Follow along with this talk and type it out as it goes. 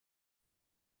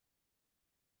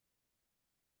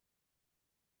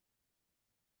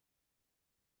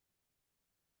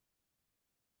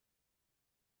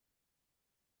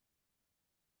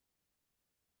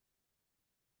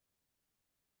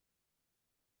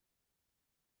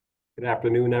Good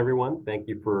afternoon, everyone. Thank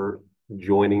you for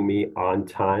joining me on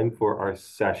time for our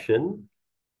session.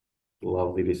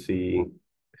 Lovely to see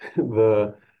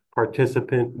the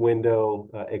participant window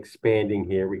expanding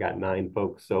here. We got 9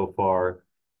 folks so far.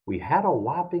 We had a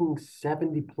whopping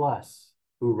 70 plus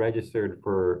who registered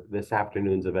for this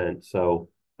afternoon's event. So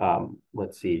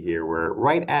let's see here. We're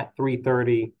right at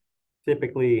 3:30.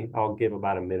 Typically, I'll give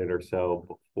about a minute or so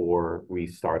before we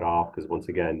start off because once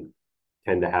again,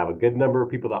 tend to have a good number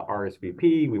of people that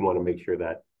RSVP. We want to make sure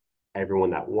that everyone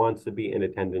that wants to be in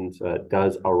attendance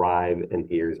does arrive and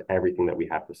hears everything that we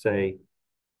have to say.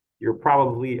 You're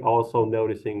probably also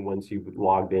noticing once you've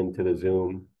logged into the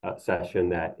Zoom session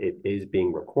that it is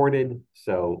being recorded.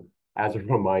 So as a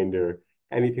reminder,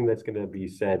 anything that's going to be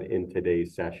said in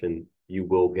today's session, you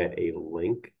will get a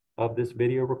link of this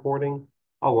video recording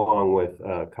along with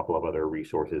a couple of other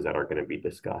resources that are going to be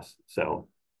discussed. So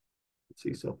let's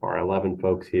see, so far 11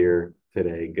 folks here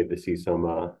today. Good to see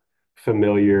some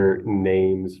familiar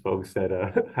names, folks that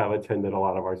have attended a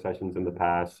lot of our sessions in the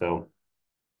past. So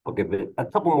I'll give it a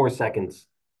couple more seconds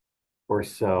or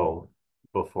so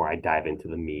before I dive into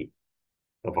the meat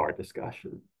of our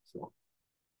discussion. So.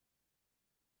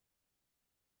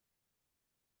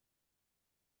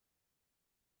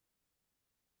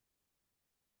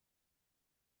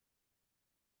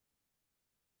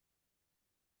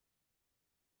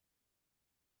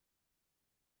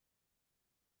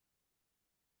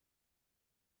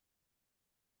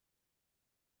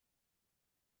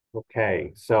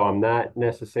 Okay, so I'm not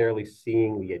necessarily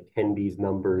seeing the attendees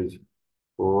numbers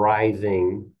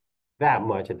rising that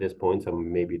much at this point, so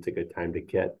maybe it's a good time to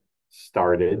get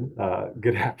started.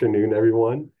 Good afternoon,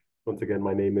 everyone. Once again,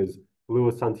 my name is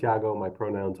Luis Santiago. My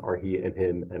pronouns are he and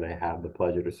him, and I have the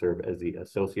pleasure to serve as the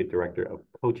Associate Director of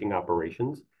Coaching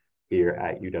Operations here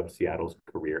at UW-Seattle's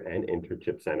Career and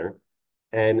Internship Center.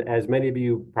 And as many of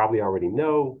you probably already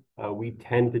know, we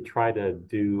tend to try to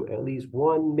do at least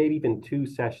one, maybe even 2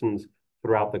 sessions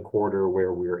throughout the quarter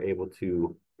where we're able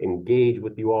to engage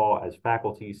with you all as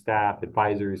faculty, staff,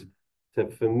 advisors to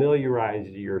familiarize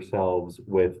yourselves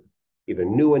with either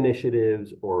new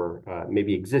initiatives or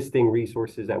maybe existing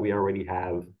resources that we already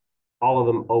have. All of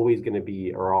them always going to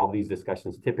be, or all these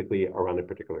discussions typically around a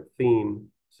particular theme.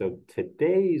 So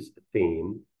today's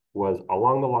theme was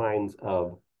along the lines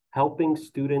of helping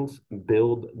students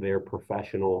build their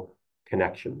professional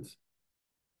connections.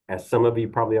 As some of you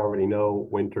probably already know,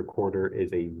 winter quarter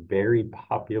is a very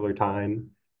popular time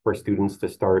for students to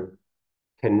start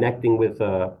connecting with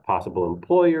possible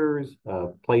employers,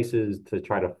 places to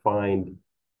try to find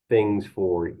things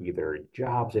for either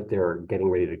jobs if they're getting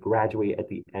ready to graduate at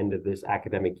the end of this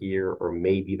academic year, or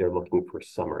maybe they're looking for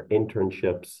summer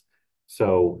internships.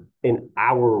 So in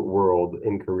our world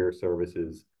in career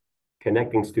services,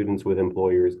 connecting students with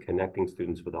employers, connecting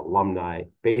students with alumni,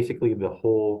 basically the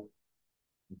whole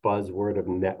buzzword of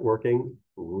networking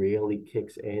really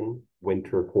kicks in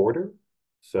winter quarter.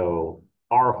 So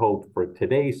our hope for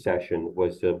today's session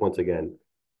was to, once again,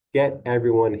 get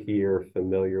everyone here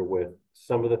familiar with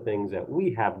some of the things that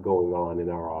we have going on in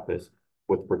our office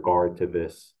with regard to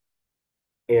this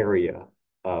area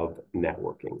of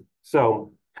networking.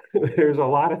 So there's a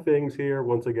lot of things here.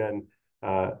 Once again,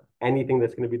 anything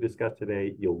that's going to be discussed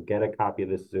today, you'll get a copy of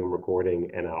this Zoom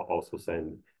recording, and I'll also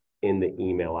send in the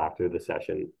email after the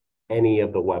session any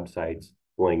of the websites,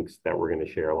 links that we're going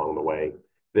to share along the way.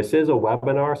 This is a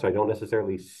webinar, so I don't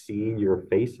necessarily see your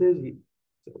faces.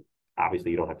 So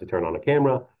obviously, you don't have to turn on a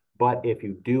camera, but if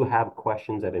you do have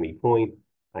questions at any point,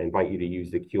 I invite you to use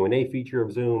the Q&A feature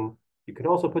of Zoom. You can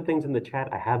also put things in the chat.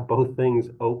 I have both things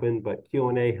open, but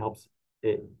Q&A helps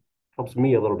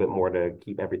me a little bit more to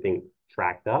keep everything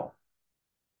tracked up.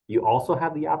 You also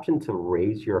have the option to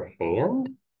raise your hand,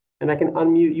 and I can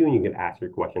unmute you and you can ask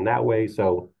your question that way.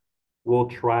 So we'll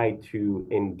try to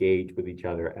engage with each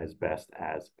other as best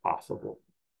as possible.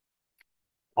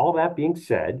 All that being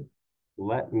said,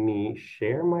 let me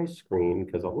share my screen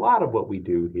because a lot of what we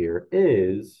do here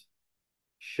is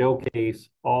showcase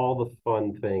all the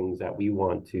fun things that we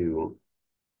want to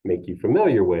make you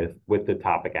familiar with the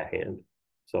topic at hand.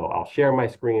 So I'll share my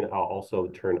screen. I'll also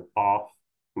turn off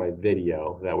my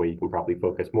video. That way you can probably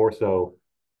focus more so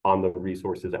on the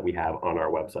resources that we have on our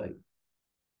website.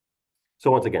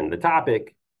 So once again, the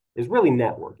topic is really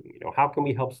networking. How can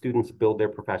we help students build their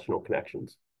professional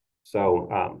connections?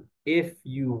 So if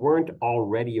you weren't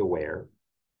already aware,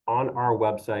 on our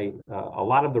website, a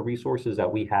lot of the resources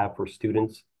that we have for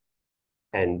students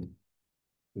and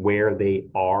where they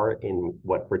are in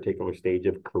what particular stage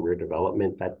of career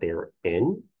development that they're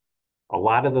in, a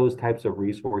lot of those types of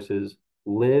resources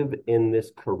live in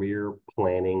this career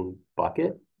planning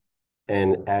bucket.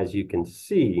 And as you can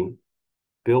see,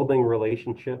 building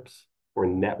relationships or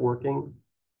networking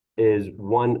is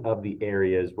one of the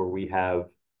areas where we have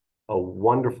a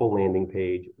wonderful landing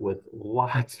page with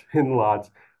lots and lots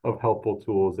of helpful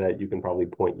tools that you can probably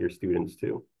point your students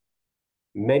to.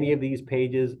 Many of these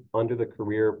pages under the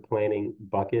career planning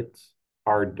buckets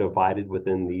are divided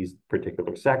within these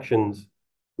particular sections.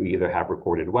 We either have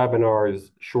recorded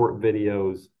webinars, short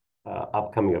videos,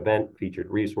 upcoming event, featured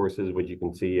resources, which you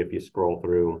can see if you scroll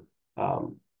through.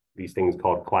 These things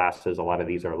called classes. A lot of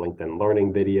these are LinkedIn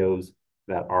Learning videos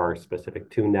that are specific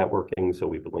to networking, so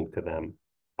we've linked to them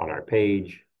on our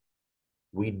page.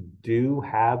 We do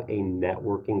have a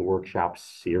networking workshop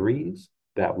series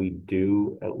that we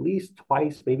do at least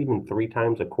twice, maybe even 3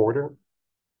 times a quarter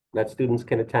that students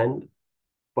can attend.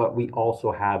 But we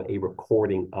also have a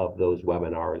recording of those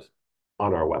webinars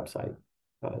on our website.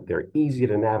 They're easy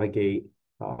to navigate.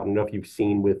 I don't know if you've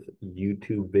seen with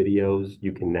YouTube videos,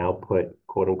 you can now put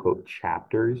quote unquote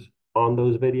chapters on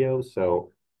those videos.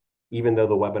 So even though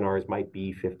the webinars might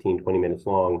be 15, 20 minutes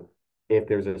long, if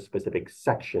there's a specific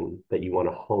section that you want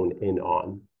to hone in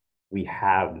on, we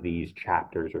have these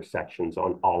chapters or sections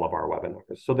on all of our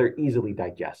webinars. So they're easily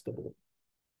digestible.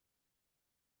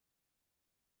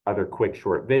 Other quick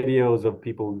short videos of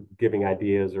people giving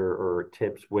ideas or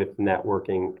tips with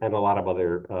networking, and a lot of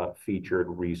other featured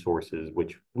resources,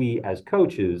 which we as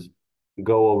coaches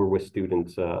go over with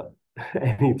students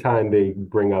anytime they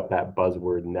bring up that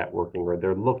buzzword networking or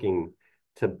they're looking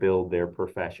to build their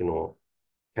professional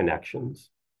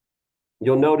connections.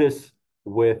 You'll notice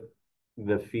with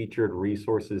the featured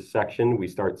resources section, we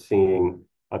start seeing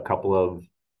a couple of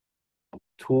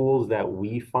tools that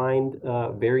we find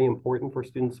very important for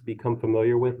students to become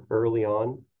familiar with early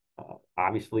on.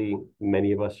 Obviously,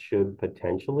 many of us should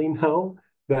potentially know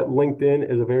that LinkedIn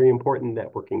is a very important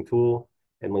networking tool,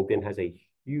 and LinkedIn has a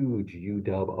huge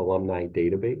UW alumni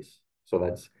database. So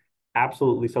that's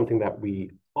absolutely something that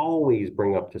we always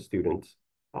bring up to students.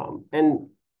 And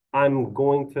I'm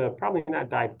going to probably not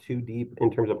dive too deep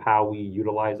in terms of how we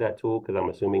utilize that tool, because I'm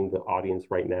assuming the audience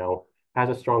right now has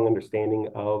a strong understanding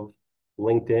of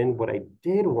LinkedIn. What I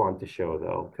did want to show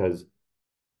though, because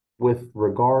with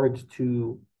regards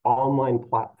to online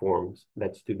platforms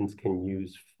that students can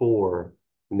use for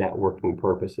networking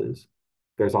purposes,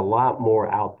 there's a lot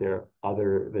more out there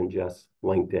other than just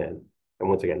LinkedIn. And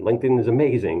once again, LinkedIn is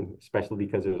amazing, especially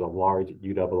because there's a large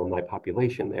UW alumni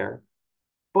population there.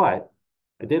 But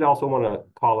I did also want to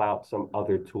call out some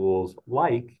other tools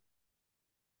like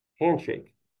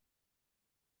Handshake.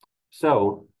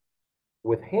 So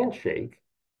with Handshake,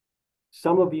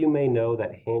 some of you may know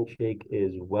that Handshake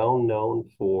is well known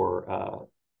for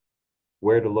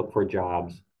where to look for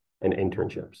jobs and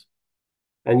internships.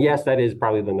 And yes, that is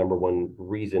probably the number one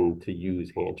reason to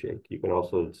use Handshake. You can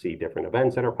also see different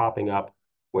events that are popping up,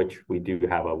 which we do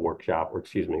have a workshop, or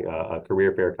excuse me, a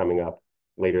career fair coming up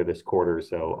later this quarter.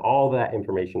 So all that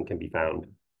information can be found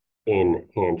in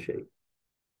Handshake.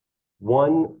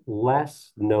 One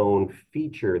less known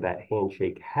feature that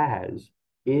Handshake has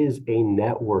is a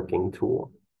networking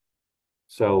tool.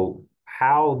 So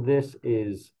how this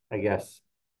is, I guess,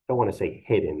 I don't want to say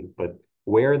hidden, but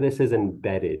where this is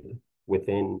embedded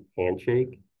within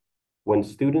Handshake, when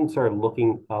students are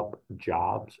looking up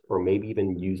jobs or maybe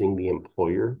even using the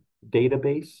employer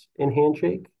database in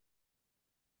Handshake,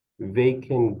 they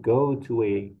can go to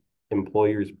a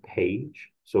employer's page.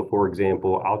 So for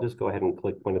example, I'll just go ahead and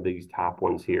click one of these top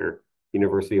ones here.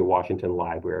 University of Washington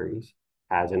Libraries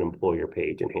has an employer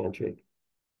page in Handshake.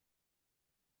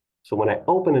 So when I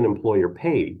open an employer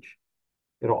page,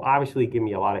 it'll obviously give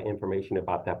me a lot of information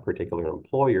about that particular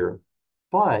employer,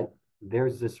 but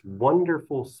there's this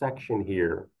wonderful section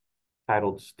here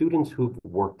titled Students Who've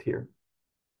Worked Here.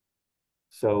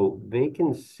 So they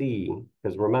can see,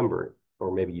 because remember,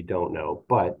 or maybe you don't know,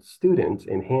 but students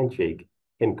in Handshake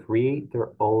can create their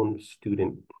own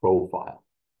student profile.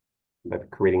 By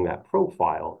creating that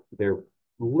profile, they're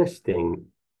listing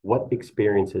what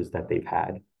experiences that they've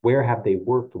had. Where have they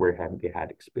worked? Where have they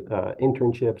had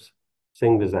internships?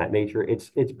 Things of that nature.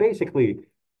 It's basically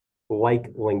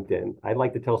like LinkedIn. I'd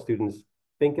like to tell students,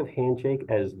 think of Handshake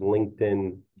as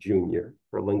LinkedIn Junior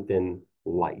or LinkedIn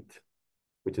Lite,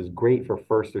 which is great for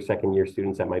first or second year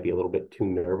students that might be a little bit too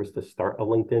nervous to start a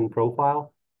LinkedIn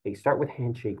profile. They start with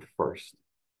Handshake first.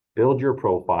 Build your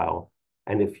profile.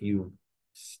 And if you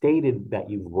stated that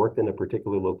you've worked in a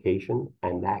particular location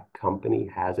and that company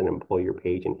has an employer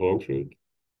page in Handshake,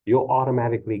 you'll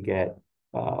automatically get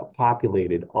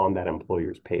populated on that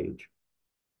employer's page.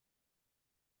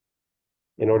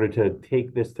 In order to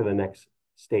take this to the next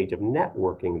stage of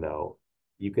networking, though,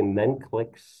 you can then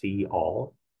click See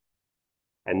All.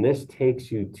 And this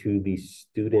takes you to the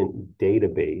student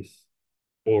database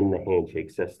in the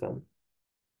Handshake system.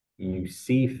 You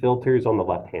see filters on the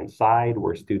left-hand side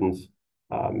where students,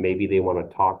 maybe they want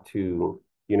to talk to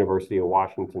University of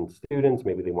Washington students,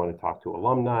 maybe they want to talk to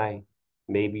alumni,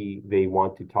 maybe they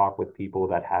want to talk with people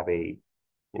that have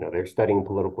they're studying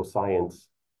political science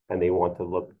and they want to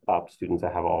look up students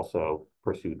that have also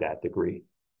pursued that degree.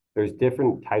 There's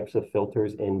different types of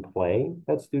filters in play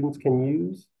that students can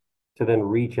use to then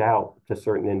reach out to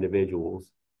certain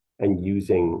individuals and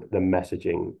using the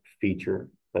messaging feature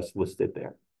that's listed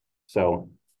there. So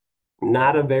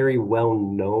not a very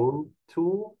well-known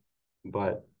tool,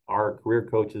 but our career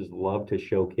coaches love to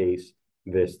showcase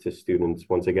this to students.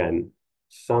 Once again,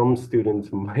 some students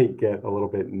might get a little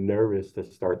bit nervous to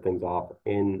start things off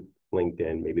in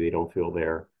LinkedIn. Maybe they don't feel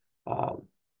they're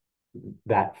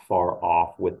that far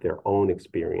off with their own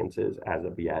experiences as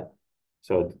of yet.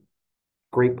 So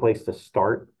great place to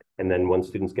start. And then once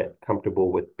students get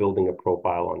comfortable with building a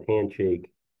profile on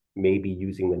Handshake, maybe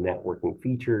using the networking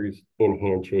features in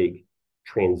Handshake,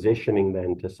 transitioning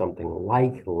then to something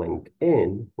like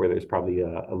LinkedIn, where there's probably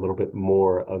a little bit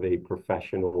more of a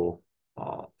professional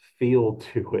feel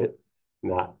to it,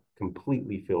 not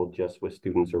completely filled just with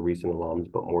students or recent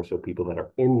alums, but more so people that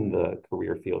are in the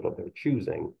career field of their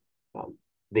choosing.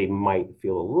 They might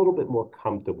feel a little bit more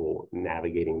comfortable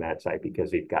navigating that site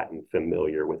because they've gotten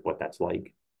familiar with what that's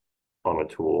like on a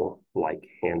tool like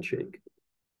Handshake.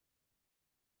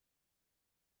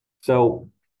 So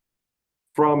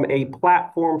from a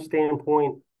platform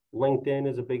standpoint, LinkedIn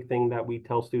is a big thing that we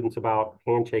tell students about.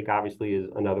 Handshake obviously is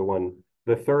another one.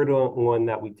 The third one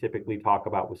that we typically talk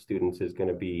about with students is going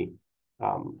to be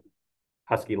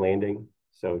Husky Landing.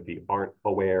 So if you aren't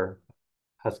aware,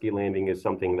 Husky Landing is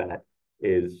something that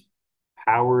is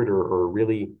powered or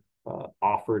really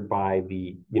offered by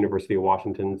the University of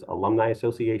Washington's Alumni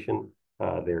Association.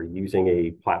 They're using a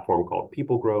platform called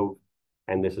People Grove,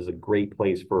 and this is a great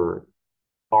place for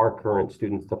our current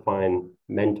students to find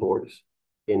mentors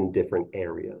in different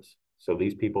areas. So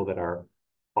these people that are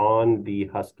on the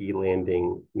Husky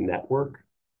Landing network,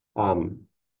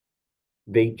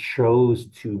 they chose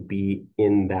to be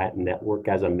in that network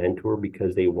as a mentor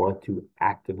because they want to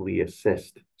actively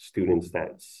assist students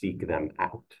that seek them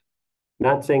out.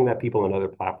 Not saying that people on other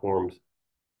platforms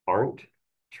aren't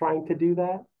trying to do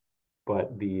that,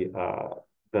 but the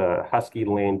Husky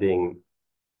Landing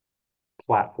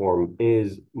platform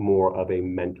is more of a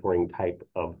mentoring type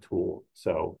of tool.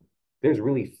 So there's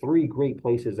really three great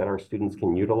places that our students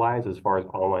can utilize as far as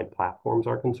online platforms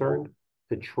are concerned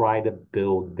to try to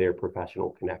build their professional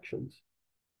connections.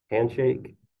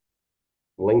 Handshake,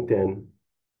 LinkedIn,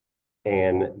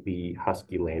 and the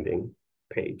Husky Landing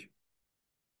page.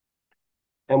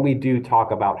 And we do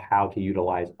talk about how to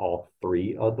utilize all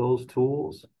three of those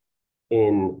tools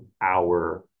in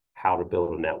our How to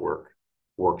Build a Network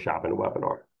workshop and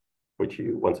webinar, which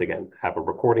you, once again, have a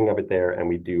recording of it there, and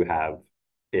we do have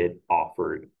it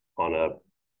offered on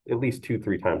at least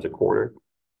 2-3 times a quarter,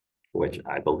 which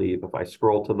I believe if I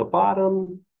scroll to the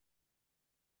bottom,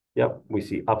 yep, we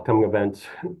see upcoming events.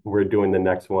 We're doing the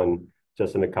next one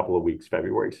just in a couple of weeks,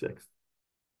 February 6th.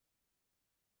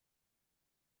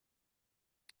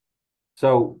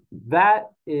 So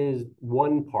that is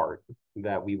one part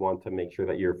that we want to make sure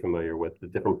that you're familiar with, the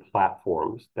different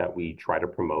platforms that we try to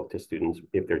promote to students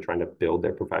if they're trying to build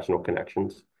their professional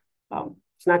connections.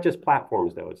 It's not just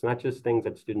platforms, though. It's not just things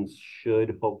that students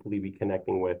should hopefully be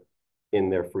connecting with in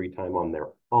their free time on their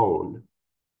own.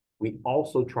 We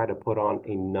also try to put on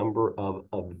a number of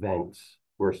events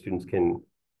where students can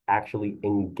actually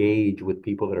engage with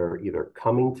people that are either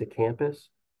coming to campus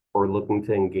or looking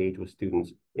to engage with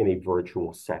students in a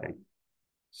virtual setting.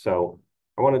 So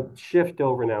I want to shift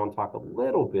over now and talk a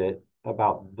little bit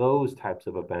about those types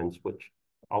of events, which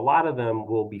a lot of them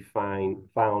will be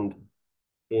found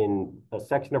in a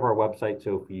section of our website.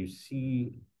 So if you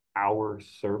see our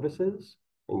services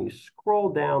and you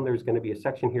scroll down, there's going to be a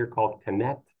section here called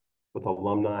Connect with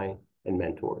Alumni and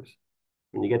Mentors.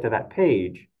 When you get to that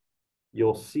page,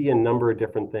 you'll see a number of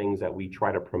different things that we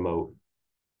try to promote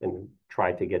and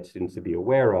try to get students to be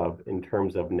aware of in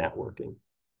terms of networking.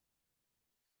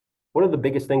 One of the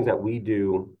biggest things that we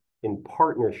do in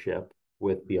partnership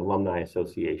with the Alumni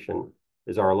Association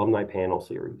is our alumni panel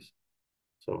series.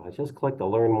 So if I just click the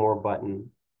Learn More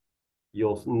button,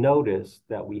 you'll notice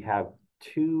that we have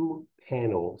 2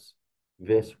 panels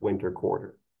this winter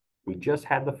quarter. We just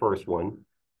had the first one,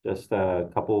 just a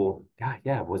couple,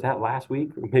 was that last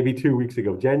week? Maybe 2 weeks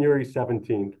ago, January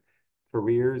 17th,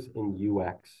 careers in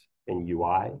UX and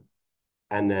UI.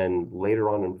 And then later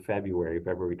on in February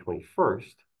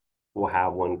 21st, we'll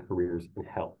have one careers in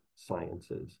health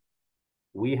sciences.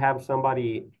 We have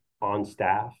somebody on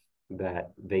staff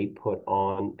that they put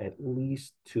on at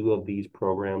least two of these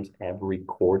programs every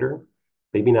quarter.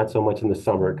 Maybe not so much in the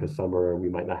summer, because summer we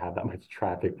might not have that much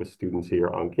traffic with students here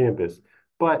on campus.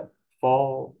 But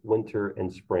fall, winter,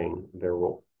 and spring, there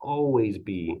will always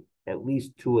be at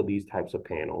least two of these types of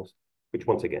panels, which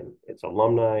once again, it's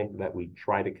alumni that we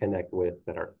try to connect with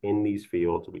that are in these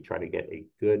fields. We try to get a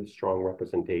good, strong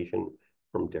representation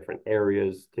from different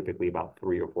areas, typically about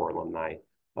 3 or 4 alumni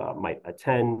might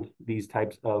attend these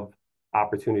types of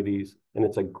opportunities. And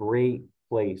it's a great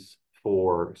place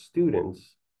for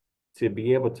students to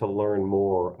be able to learn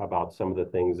more about some of the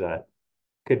things that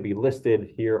could be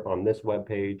listed here on this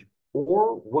webpage,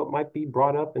 or what might be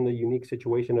brought up in the unique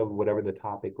situation of whatever the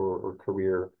topic or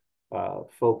career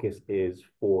focus is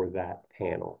for that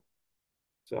panel.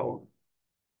 So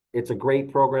it's a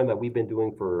great program that we've been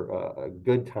doing for a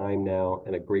good time now,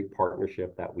 and a great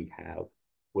partnership that we have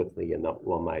with the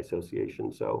Alumni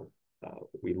Association. So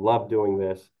we love doing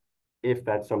this. If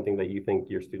that's something that you think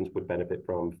your students would benefit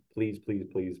from, please, please,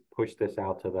 please push this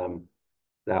out to them.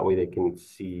 That way they can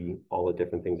see all the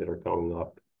different things that are going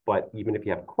up. But even if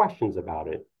you have questions about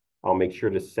it, I'll make sure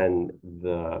to send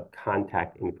the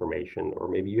contact information, or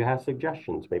maybe you have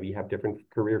suggestions. Maybe you have different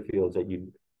career fields that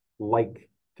you'd like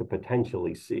to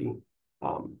potentially see.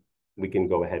 We can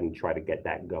go ahead and try to get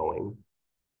that going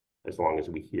as long as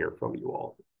we hear from you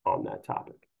all on that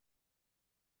topic.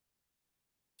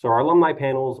 So our alumni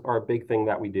panels are a big thing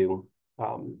that we do.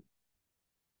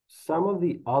 Some of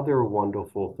the other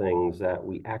wonderful things that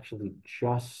we actually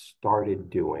just started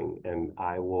doing, and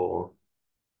I will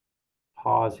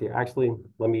pause here. Actually,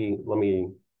 let me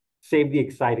save the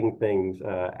exciting things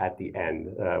at the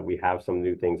end. We have some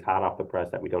new things hot off the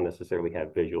press that we don't necessarily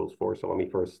have visuals for. So let me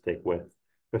first stick with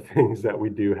the things that we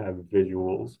do have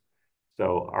visuals.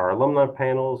 So our alumni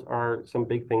panels are some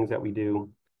big things that we do.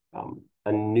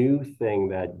 A new thing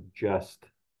that just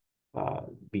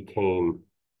became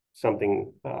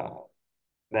something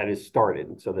that is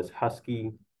started. So this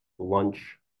Husky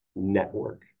Lunch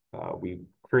Network. We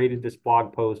created this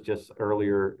blog post just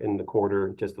earlier in the quarter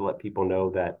just to let people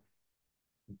know that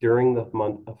during the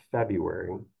month of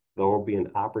February, there will be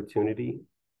an opportunity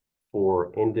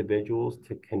for individuals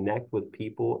to connect with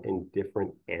people in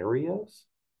different areas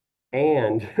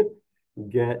and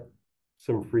get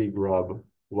some free grub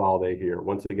while they're here.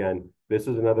 Once again, this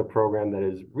is another program that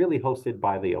is really hosted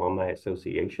by the Alumni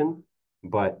Association,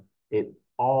 but it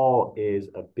all is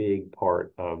a big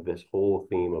part of this whole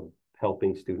theme of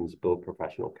helping students build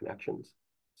professional connections.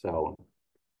 So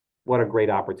what a great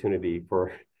opportunity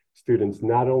for students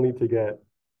not only to get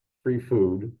free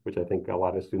food, which I think a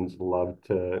lot of students love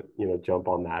to, jump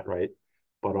on that, right?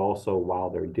 But also while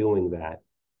they're doing that,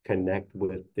 connect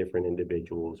with different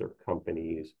individuals or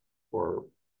companies or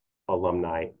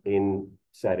alumni in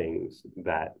settings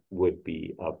that would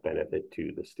be of benefit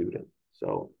to the student.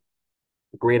 So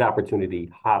great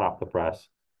opportunity, hot off the press,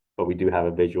 but we do have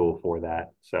a visual for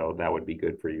that. So that would be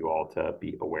good for you all to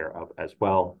be aware of as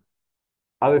well.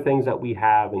 Other things that we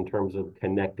have in terms of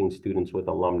connecting students with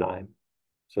alumni.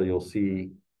 So you'll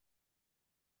see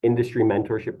industry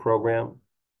mentorship program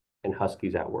and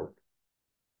Huskies at Work.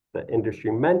 The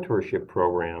industry mentorship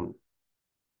program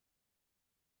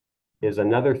is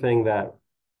another thing that,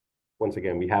 once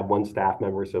again, we have one staff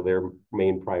member, so their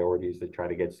main priority is to try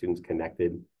to get students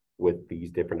connected with these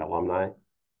different alumni.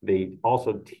 They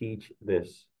also teach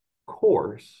this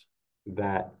course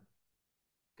that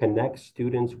connects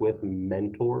students with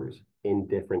mentors in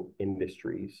different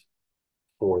industries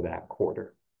for that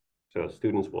quarter. So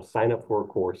students will sign up for a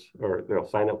course, or they'll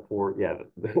sign up for,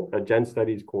 a Gen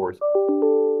Studies course.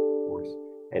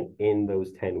 And in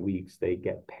those 10 weeks, they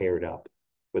get paired up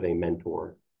with a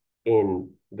mentor in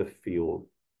the field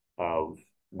of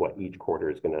what each quarter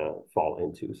is going to fall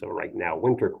into. So right now,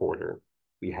 winter quarter,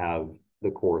 we have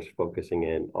the course focusing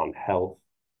in on health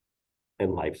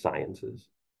and life sciences.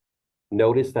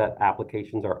 Notice that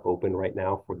applications are open right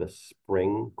now for the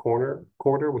spring quarter,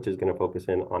 which is going to focus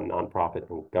in on nonprofit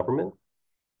and government.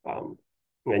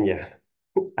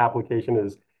 Application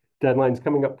deadline's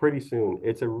coming up pretty soon.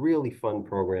 It's a really fun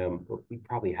program. We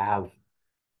probably have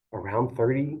around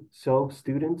 30 so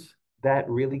students that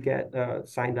really get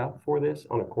signed up for this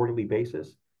on a quarterly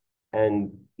basis.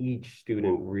 And each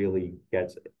student really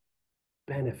gets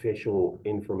beneficial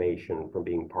information from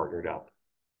being partnered up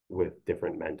with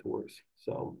different mentors.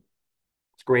 So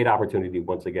it's a great opportunity,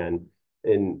 once again,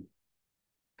 in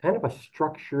kind of a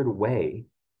structured way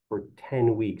for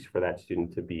 10 weeks for that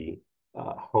student to be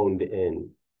honed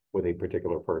in with a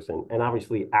particular person. And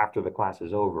obviously, after the class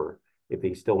is over, if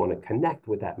they still want to connect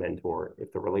with that mentor,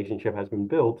 if the relationship has been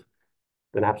built,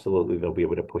 then absolutely they'll be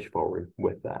able to push forward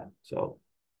with that. So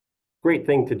great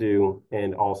thing to do.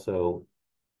 And also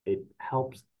it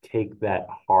helps take that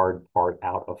hard part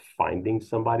out of finding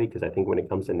somebody, because I think when it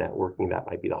comes to networking, that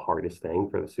might be the hardest thing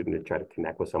for the student to try to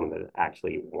connect with someone that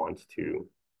actually wants to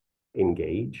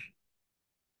engage.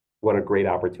 What a great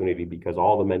opportunity, because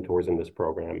all the mentors in this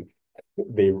program,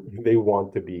 they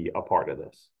want to be a part of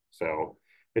this. So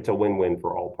it's a win-win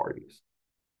for all parties.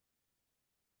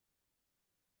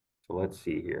 So let's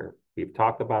see here. We've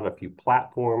talked about a few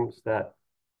platforms that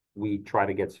we try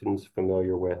to get students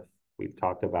familiar with. We've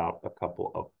talked about a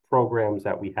couple of programs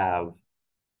that we have,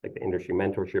 like the industry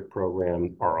mentorship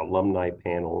program, our alumni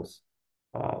panels.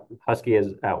 Husky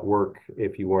is at work,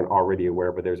 if you weren't already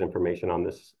aware, but there's information on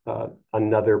this,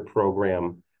 another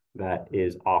program that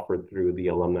is offered through the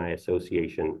Alumni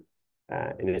Association.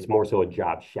 And it's more so a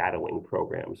job shadowing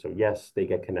program. So yes, they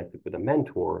get connected with a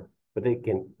mentor, but they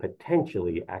can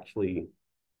potentially actually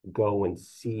go and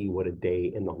see what a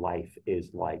day in the life is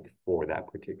like for that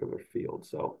particular field.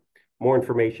 So more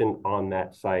information on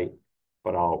that site,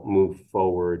 but I'll move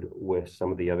forward with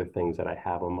some of the other things that I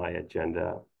have on my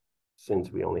agenda, since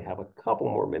we only have a couple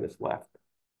more minutes left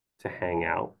to hang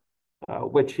out,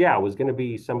 which, yeah, was going to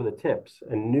be some of the tips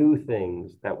and new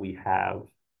things that we have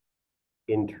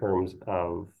in terms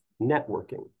of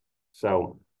networking.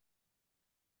 So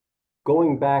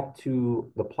going back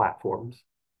to the platforms,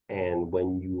 and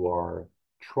when you are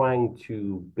trying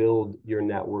to build your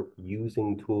network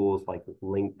using tools like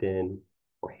LinkedIn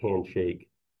or Handshake,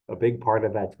 a big part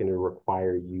of that's going to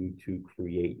require you to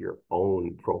create your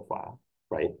own profile,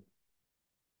 right?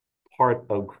 Part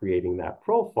of creating that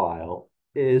profile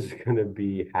is going to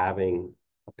be having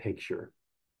a picture,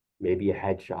 maybe a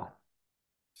headshot.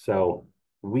 So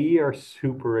we are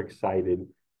super excited,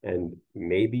 and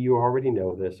maybe you already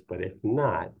know this, but if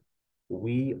not,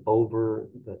 we over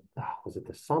the, was it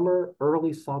the summer,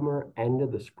 early summer, end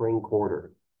of the spring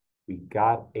quarter, we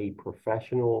got a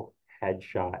professional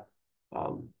headshot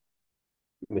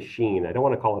machine. I don't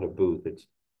want to call it a booth. It's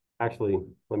actually,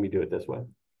 let me do it this way.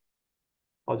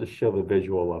 I'll just show the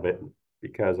visual of it,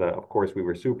 because of course we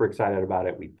were super excited about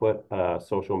it. We put a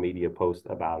social media post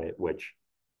about it, which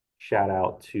shout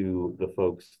out to the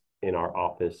folks in our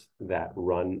office that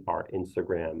run our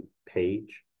Instagram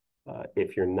page.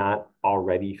 If you're not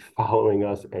already following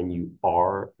us and you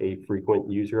are a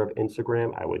frequent user of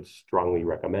Instagram, I would strongly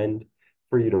recommend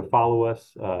for you to follow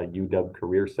us. UW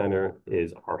Career Center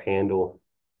is our handle.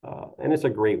 And it's a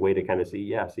great way to kind of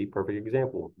see, perfect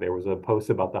example. There was a post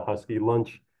about the Husky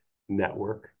Lunch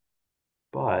Network,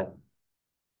 but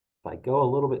if I go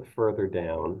a little bit further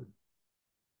down,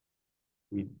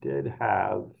 we did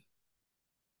have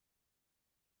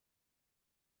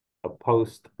a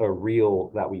post, a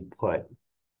reel that we put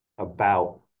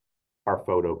about our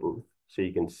photo booth. So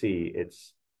you can see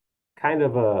it's kind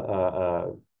of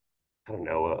I don't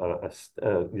know, a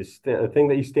thing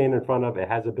that you stand in front of. It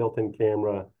has a built-in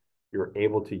camera. You're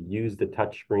able to use the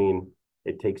touch screen.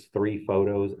 It takes 3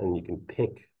 photos and you can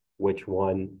pick which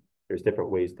one. There's different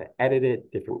ways to edit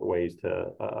it, different ways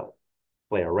to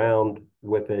play around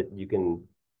with it. You can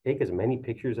take as many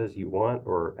pictures as you want,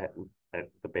 or at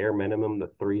the bare minimum,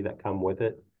 the 3 that come with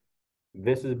it.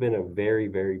 This has been a very,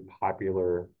 very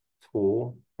popular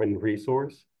tool and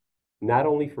resource, not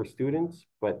only for students,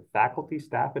 but faculty,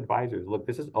 staff, advisors. Look,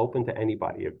 this is open to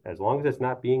anybody. As long as it's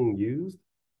not being used,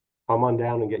 come on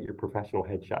down and get your professional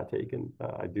headshot taken.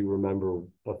 I do remember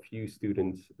a few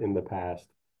students in the past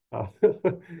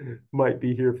might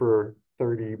be here for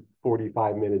 30,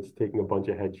 45 minutes taking a bunch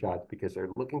of headshots because they're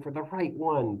looking for the right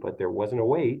one, but there wasn't a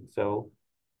wait. So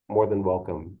more than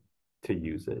welcome to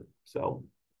use it. So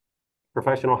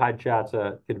professional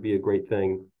headshots could be a great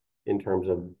thing in terms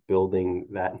of building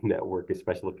that network,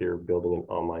 especially if you're building an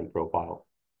online profile.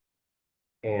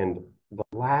 And the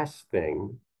last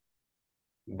thing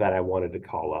that I wanted to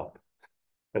call up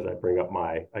as I bring up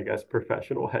my, I guess,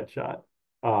 professional headshot.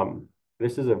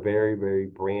 This is a very, very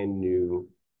brand new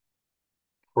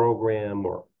program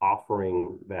or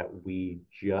offering that we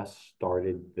just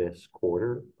started this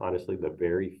quarter. Honestly, the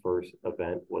very first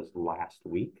event was last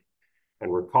week, and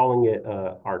we're calling it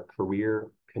our Career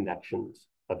Connections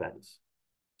events.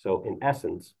 So in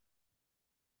essence,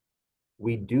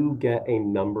 we do get a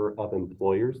number of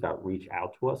employers that reach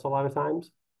out to us a lot of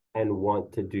times and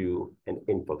want to do an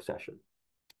info session.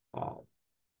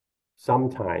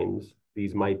 Sometimes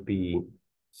these might be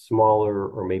smaller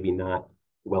or maybe not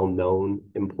well-known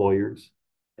employers.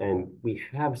 And we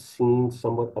have seen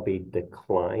somewhat of a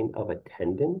decline of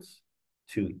attendance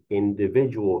to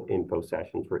individual info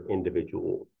sessions for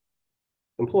individual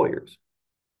employers.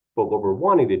 But what we're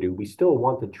wanting to do, we still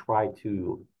want to try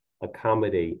to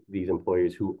accommodate these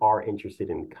employers who are interested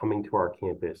in coming to our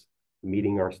campus,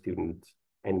 meeting our students,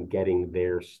 and getting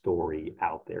their story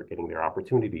out there, getting their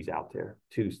opportunities out there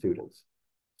to students.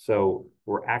 So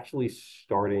we're actually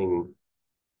starting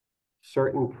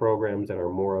certain programs that are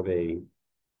more of a,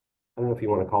 I don't know if you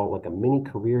want to call it like a mini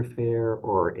career fair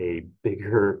or a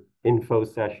bigger info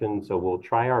session. So we'll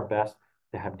try our best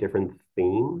to have different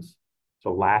themes.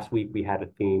 So last week we had a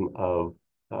theme of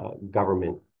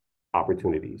government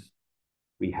opportunities.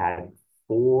 We had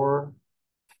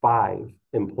 5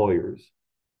 employers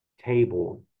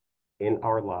table in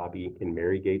our lobby in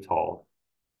Mary Gates Hall,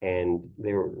 and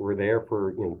they were there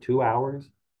for 2 hours,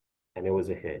 and it was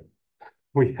a hit.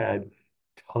 We had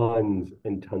tons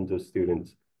and tons of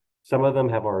students. Some of them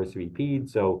have RSVP'd,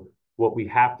 so what we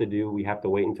have to do, we have to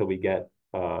wait until we get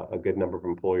a good number of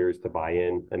employers to buy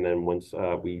in, and then once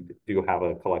we do have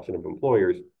a collection of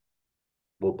employers,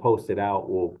 we'll post it out.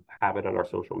 We'll have it on our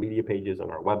social media pages, on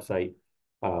our website.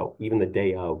 Even the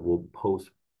day of, we'll post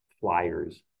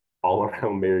flyers all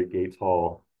around Mary Gates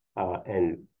Hall.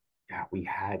 And yeah, we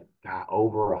had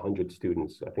over 100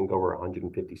 students, I think over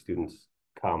 150 students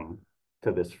come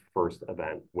to this first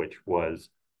event, which was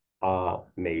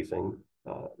amazing.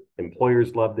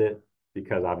 Employers loved it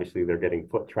because obviously they're getting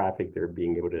foot traffic. They're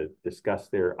being able to discuss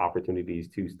their opportunities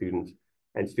to students.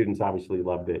 And students obviously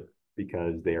loved it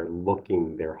because they're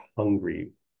looking, they're hungry.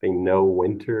 They know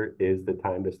winter is the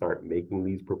time to start making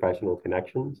these professional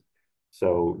connections.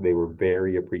 So they were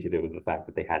very appreciative of the fact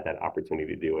that they had that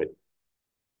opportunity to do it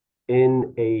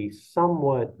in a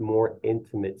somewhat more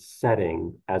intimate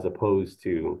setting, as opposed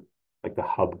to like the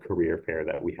hub career fair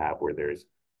that we have, where there's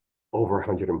over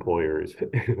 100 employers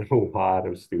and a lot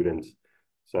of students.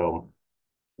 So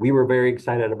we were very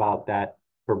excited about that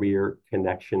career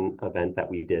connection event that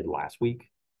we did last week.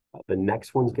 The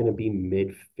next one's going to be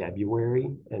mid-February,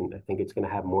 and I think it's going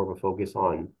to have more of a focus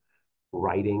on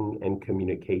writing and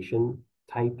communication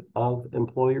type of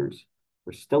employers.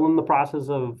 We're still in the process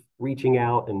of reaching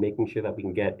out and making sure that we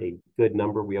can get a good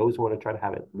number. We always want to try to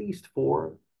have at least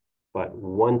 4, but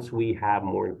once we have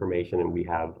more information and we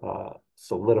have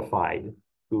solidified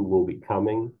who will be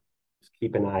coming, just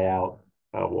keep an eye out.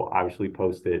 We'll obviously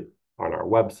post it on our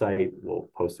website. We'll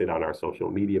post it on our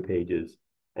social media pages.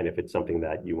 And if it's something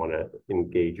that you want to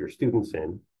engage your students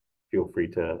in, feel free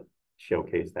to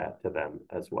showcase that to them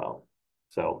as well.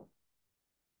 So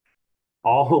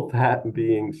all of that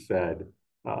being said,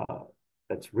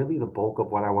 that's really the bulk of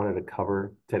what I wanted to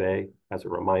cover today. As a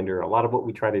reminder, a lot of what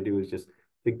we try to do is just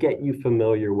to get you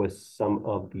familiar with some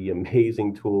of the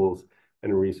amazing tools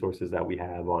and resources that we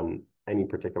have on any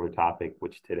particular topic,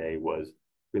 which today was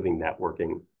really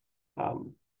networking.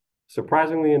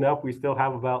 Surprisingly enough, we still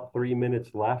have about 3 minutes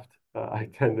left. I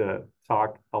tend to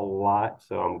talk a lot,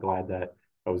 so I'm glad that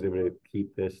I was able to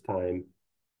keep this time,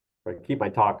 or keep my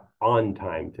talk on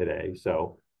time today.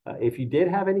 So if you did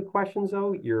have any questions,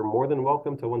 though, you're more than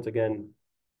welcome to, once again,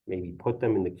 maybe put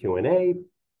them in the Q&A,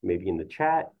 maybe in the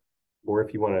chat, or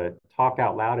if you want to talk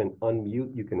out loud and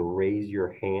unmute, you can raise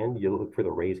your hand. You look for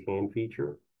the raise hand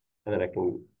feature, and then I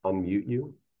can unmute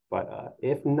you. But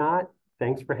if not,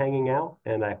 thanks for hanging out,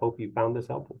 and I hope you found this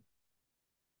helpful.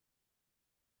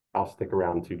 I'll stick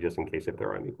around too, just in case if there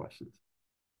are any questions.